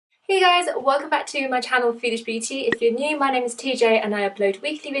Hey guys, welcome back to my channel FoodishBeauty. If you're new, my name is TJ and I upload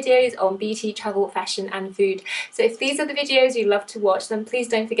weekly videos on beauty, travel, fashion and food. So if these are the videos you love to watch, then please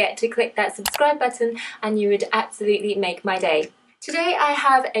don't forget to click that subscribe button and you would absolutely make my day. Today I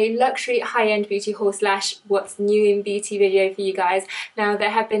have a luxury high-end beauty haul slash what's new in beauty video for you guys. Now there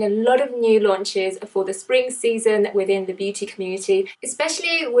have been a lot of new launches for the spring season within the beauty community,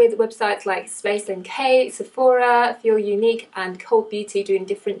 especially with websites like Space & K, Sephora, Feel Unique and Cult Beauty doing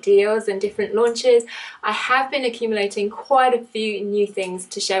different deals and different launches. I have been accumulating quite a few new things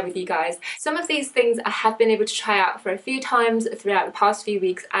to share with you guys. Some of these things I have been able to try out for a few times throughout the past few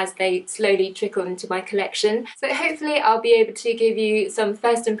weeks as they slowly trickle into my collection. So hopefully I'll be able to give you some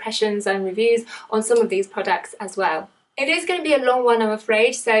first impressions and reviews on some of these products as well. It is going to be a long one, I'm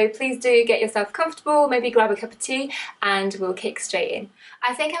afraid, so please do get yourself comfortable, maybe grab a cup of tea and we'll kick straight in.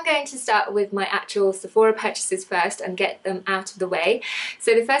 I think I'm going to start with my actual Sephora purchases first and get them out of the way.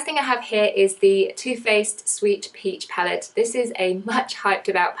 So the first thing I have here is the Too Faced Sweet Peach palette. This is a much hyped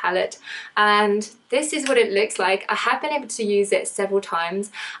about palette and this is what it looks like. I have been able to use it several times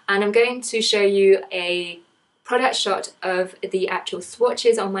and I'm going to show you a product shot of the actual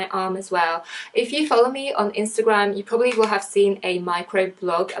swatches on my arm as well. If you follow me on Instagram, you probably will have seen a micro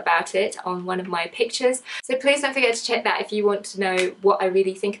blog about it on one of my pictures. So please don't forget to check that if you want to know what I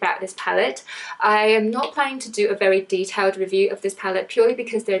really think about this palette. I am not planning to do a very detailed review of this palette purely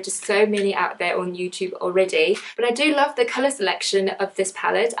because there are just so many out there on YouTube already. But I do love the colour selection of this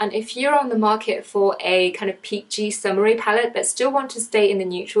palette, and if you're on the market for a kind of peachy summery palette but still want to stay in the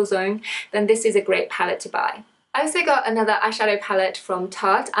neutral zone, then this is a great palette to buy. I also got another eyeshadow palette from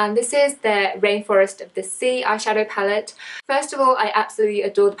Tarte, and this is their Rainforest of the Sea eyeshadow palette. First of all, I absolutely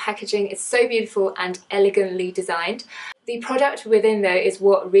adore the packaging. It's so beautiful and elegantly designed. The product within though is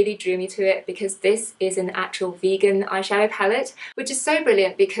what really drew me to it, because this is an actual vegan eyeshadow palette, which is so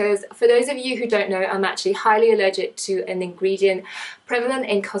brilliant because for those of you who don't know, I'm actually highly allergic to an ingredient prevalent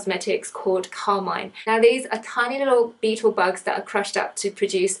in cosmetics called carmine. Now these are tiny little beetle bugs that are crushed up to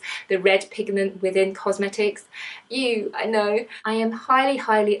produce the red pigment within cosmetics. I know. I am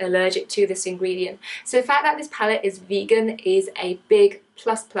highly allergic to this ingredient. So the fact that this palette is vegan is a big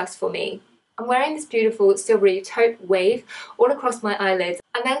plus for me. I'm wearing this beautiful silvery taupe wave all across my eyelids,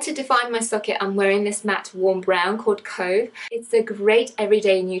 and then to define my socket I'm wearing this matte warm brown called Cove. It's a great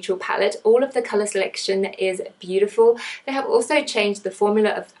everyday neutral palette. All of the colour selection is beautiful. They have also changed the formula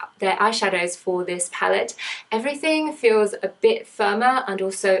of their eyeshadows for this palette. Everything feels a bit firmer and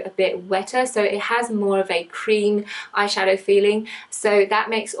also a bit wetter, so it has more of a cream eyeshadow feeling, so that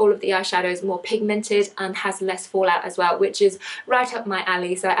makes all of the eyeshadows more pigmented and has less fallout as well, which is right up my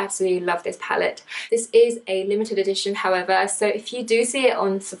alley, so I absolutely love this palette. This is a limited edition however, so if you do see it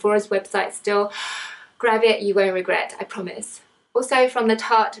on Sephora's website still, grab it, you won't regret, I promise. Also from the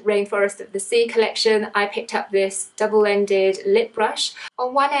Tarte Rainforest of the Sea collection, I picked up this double-ended lip brush.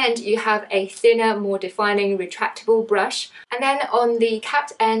 On one end you have a thinner, more defining retractable brush, and then on the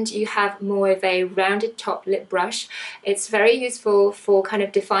capped end you have more of a rounded top lip brush. It's very useful for kind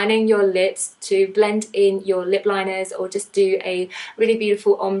of defining your lips, to blend in your lip liners or just do a really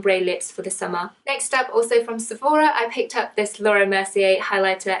beautiful ombre lips for the summer. Next up, also from Sephora, I picked up this Laura Mercier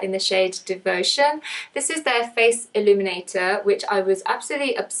highlighter in the shade Devotion. This is their Face Illuminator, which I was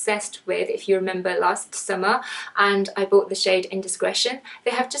absolutely obsessed with if you remember last summer, and I bought the shade Indiscretion.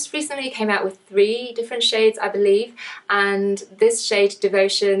 They have just recently came out with 3 different shades I believe, and this shade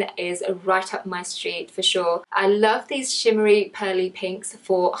Devotion is right up my street for sure. I love these shimmery pearly pinks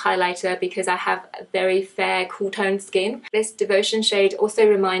for highlighter because I have a very fair cool toned skin. This Devotion shade also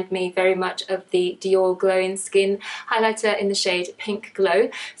reminds me very much of the Dior Glow in Skin highlighter in the shade Pink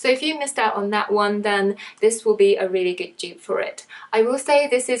Glow, so if you missed out on that one then this will be a really good dupe for it. I will say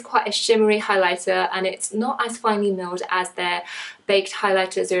this is quite a shimmery highlighter and it's not as finely milled as their Baked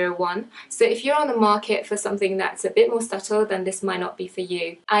Highlighter 01, so if you're on the market for something that's a bit more subtle then this might not be for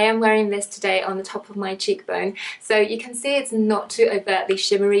you. I am wearing this today on the top of my cheekbone, so you can see it's not too overtly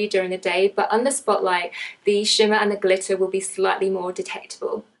shimmery during the day, but under spotlight the shimmer and the glitter will be slightly more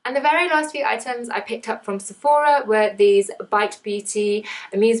detectable. And the very last few items I picked up from Sephora were these Bite Beauty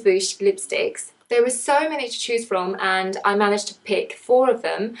Amuse Bouche lipsticks. There were so many to choose from and I managed to pick 4 of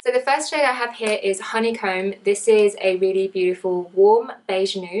them. So the first shade I have here is Honeycomb. This is a really beautiful warm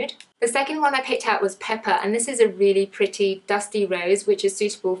beige nude. The second one I picked out was Pepper, and this is a really pretty dusty rose which is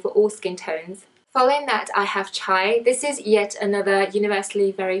suitable for all skin tones. Following that I have Chai. This is yet another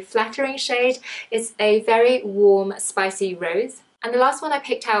universally very flattering shade. It's a very warm spicy rose. And the last one I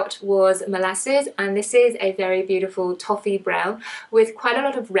picked out was Molasses, and this is a very beautiful toffee brown with quite a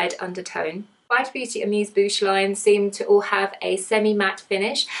lot of red undertone. Bite Beauty Amuse Bouche line seem to all have a semi-matte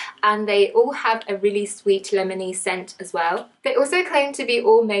finish, and they all have a really sweet lemony scent as well. They also claim to be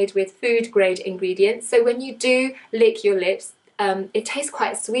all made with food grade ingredients, so when you do lick your lips, it tastes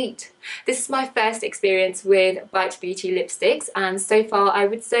quite sweet. This is my first experience with Bite Beauty lipsticks, and so far I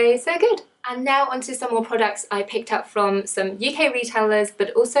would say so good. And now onto some more products I picked up from some UK retailers,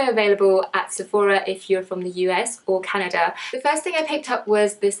 but also available at Sephora if you're from the US or Canada. The first thing I picked up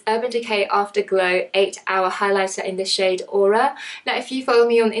was this Urban Decay Afterglow 8-Hour Highlighter in the shade Aura. Now if you follow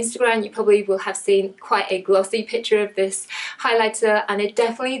me on Instagram, you probably will have seen quite a glossy picture of this highlighter, and it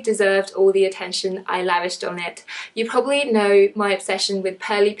definitely deserved all the attention I lavished on it. You probably know my obsession with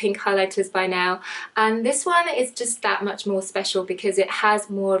pearly pink highlighters by now, and this one is just that much more special because it has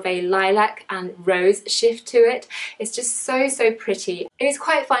more of a lilac and rose shift to it. It's just so pretty. It is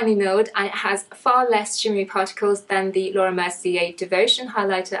quite finely milled, and it has far less shimmery particles than the Laura Mercier Devotion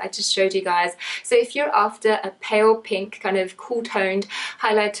highlighter I just showed you guys. So if you're after a pale pink kind of cool toned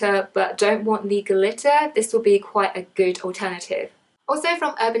highlighter but don't want the glitter, this will be quite a good alternative. Also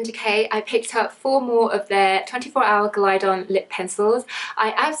from Urban Decay, I picked up 4 more of their 24-hour Glide-On lip pencils.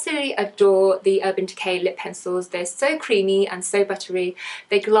 I absolutely adore the Urban Decay lip pencils. They're so creamy and so buttery.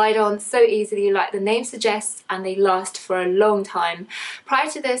 They glide on so easily like the name suggests, and they last for a long time. Prior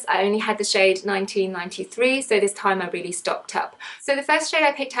to this, I only had the shade 1993, so this time I really stocked up. So the first shade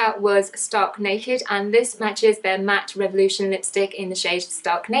I picked out was Stark Naked, and this matches their Matte Revolution lipstick in the shade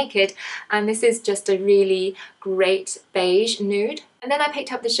Stark Naked, and this is just a really great beige nude. And then I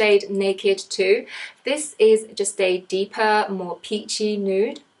picked up the shade Naked 2. This is just a deeper, more peachy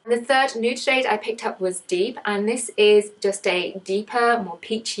nude. And the third nude shade I picked up was Deep, and this is just a deeper, more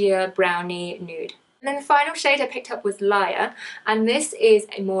peachier, browny nude. And then the final shade I picked up was Liar, and this is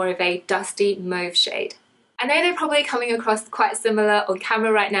more of a dusty mauve shade. I know they're probably coming across quite similar on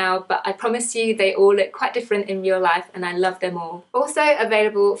camera right now, but I promise you they all look quite different in real life, and I love them all. Also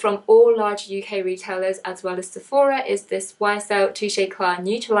available from all large UK retailers as well as Sephora is this YSL Touche Eclat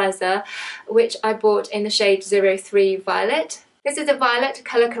Neutralizer, which I bought in the shade 03 Violet. This is a violet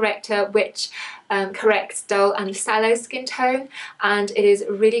colour corrector which corrects dull and sallow skin tone, and it is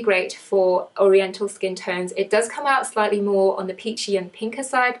really great for oriental skin tones. It does come out slightly more on the peachy and pinker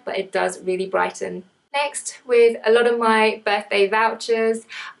side, but it does really brighten. Next, with a lot of my birthday vouchers,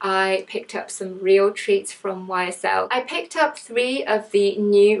 I picked up some real treats from YSL. I picked up 3 of the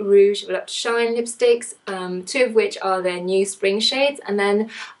new Rouge Volupte Shine lipsticks, 2 of which are their new spring shades, and then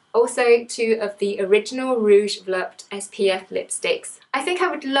also 2 of the original Rouge Volupte SPF lipsticks. I think I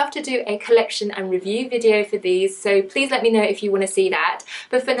would love to do a collection and review video for these, so please let me know if you want to see that.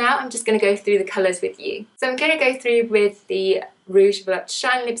 But for now, I'm just going to go through the colours with you. So I'm going to go through with the Rouge Volupte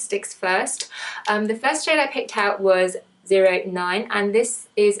Shine lipsticks first. The first shade I picked out was 09, and this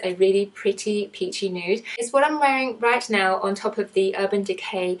is a really pretty peachy nude. It's what I'm wearing right now on top of the Urban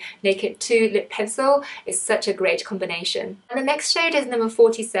Decay Naked 2 lip pencil. It's such a great combination. And the next shade is number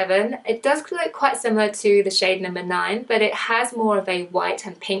 47. It does look quite similar to the shade number 9, but it has more of a white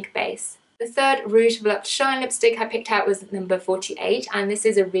and pink base. The third Rouge Volupte Shine lipstick I picked out was number 48, and this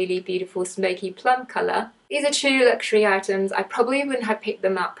is a really beautiful smoky plum colour. These are true luxury items. I probably wouldn't have picked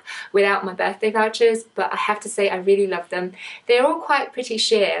them up without my birthday vouchers, but I have to say I really love them. They're all quite pretty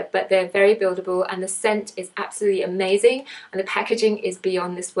sheer, but they're very buildable, and the scent is absolutely amazing, and the packaging is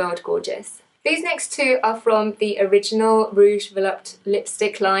beyond this world gorgeous. These next 2 are from the original Rouge Volupte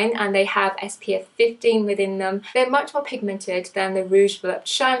lipstick line, and they have SPF 15 within them. They're much more pigmented than the Rouge Volupte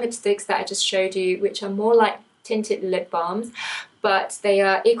Shine lipsticks that I just showed you, which are more like tinted lip balms, but they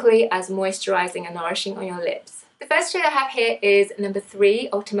are equally as moisturising and nourishing on your lips. The first shade I have here is number 3,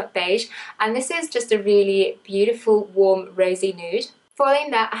 Ultimate Beige, and this is just a really beautiful, warm, rosy nude.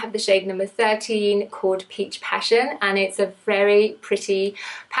 Following that, I have the shade number 13 called Peach Passion, and it's a very pretty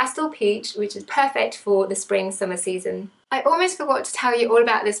pastel peach which is perfect for the spring-summer season. I almost forgot to tell you all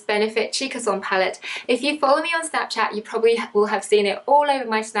about this Benefit Cheekathon palette. If you follow me on Snapchat, you probably will have seen it all over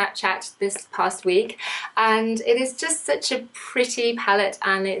my Snapchat this past week, and it is just such a pretty palette,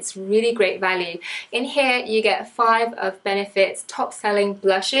 and it's really great value. In here you get 5 of Benefit's top-selling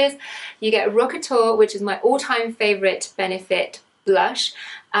blushes. You get Rockateur, which is my all-time favourite Benefit blush,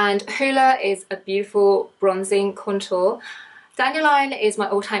 and Hula is a beautiful bronzing contour. Dandelion is my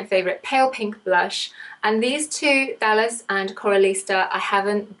all-time favourite pale pink blush, and these 2, Dallas and Coralista, I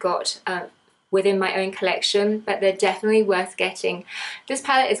haven't got within my own collection, but they're definitely worth getting. This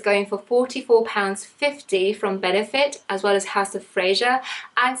palette is going for £44.50 from Benefit, as well as House of Fraser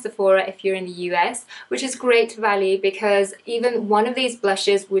and Sephora if you're in the US, which is great value because even one of these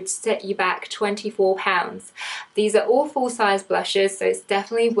blushes would set you back £24. These are all full-size blushes, so it's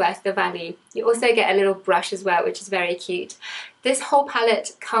definitely worth the value. You also get a little brush as well, which is very cute. This whole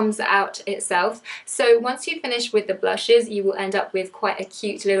palette comes out itself, so once you finish with the blushes, you will end up with quite a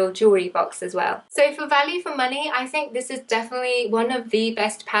cute little jewellery box as well. So for value for money, I think this is definitely one of the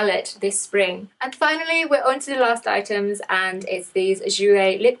best palette this spring. And finally, we're on to the last items, and it's these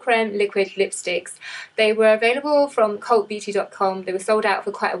Jouer Lip Creme Liquid Lipsticks. They were available from cultbeauty.com. They were sold out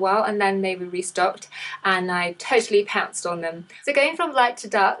for quite a while, and then they were restocked, and I totally pounced on them. So going from light to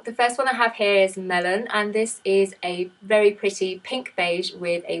dark, the first one I have here is Melon, and this is a very pretty pink beige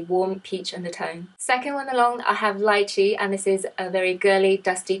with a warm peach undertone. Second one along, I have Lychee, and this is a very girly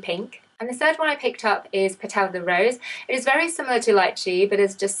dusty pink. And the third one I picked up is Petale de Rose. It is very similar to Lychee, but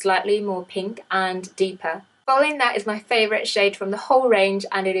it's just slightly more pink and deeper. Following that is my favourite shade from the whole range,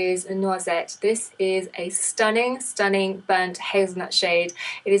 and it is Noisette. This is a stunning, stunning burnt hazelnut shade.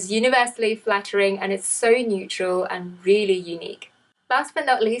 It is universally flattering, and it's so neutral and really unique. Last but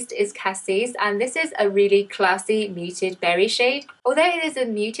not least is Cassis, and this is a really classy muted berry shade. Although it is a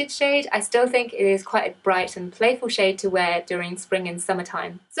muted shade, I still think it is quite a bright and playful shade to wear during spring and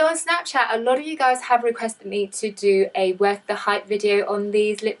summertime. So on Snapchat, a lot of you guys have requested me to do a worth the hype video on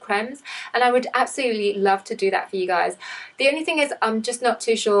these lip creams, and I would absolutely love to do that for you guys. The only thing is I'm just not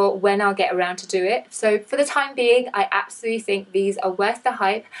too sure when I'll get around to do it. So for the time being, I absolutely think these are worth the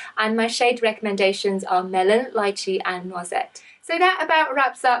hype, and my shade recommendations are Melon, Lychee and Noisette. So that about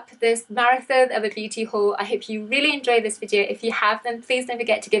wraps up this marathon of a beauty haul. I hope you really enjoyed this video. If you have, then please don't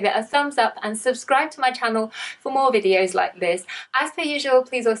forget to give it a thumbs up and subscribe to my channel for more videos like this. As per usual,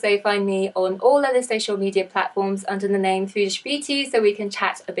 please also find me on all other social media platforms under the name FoodishBeauty so we can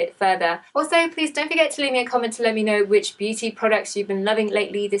chat a bit further. Also, please don't forget to leave me a comment to let me know which beauty products you've been loving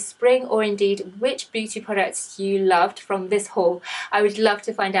lately this spring, or indeed which beauty products you loved from this haul. I would love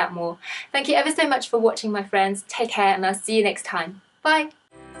to find out more. Thank you ever so much for watching, my friends. Take care, and I'll see you next time. Bye.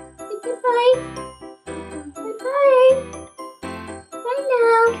 Say goodbye. Bye. Bye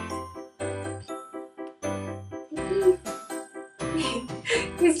now.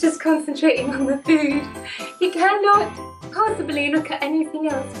 He's just concentrating on the food. He cannot possibly look at anything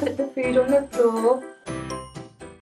else but the food on the floor.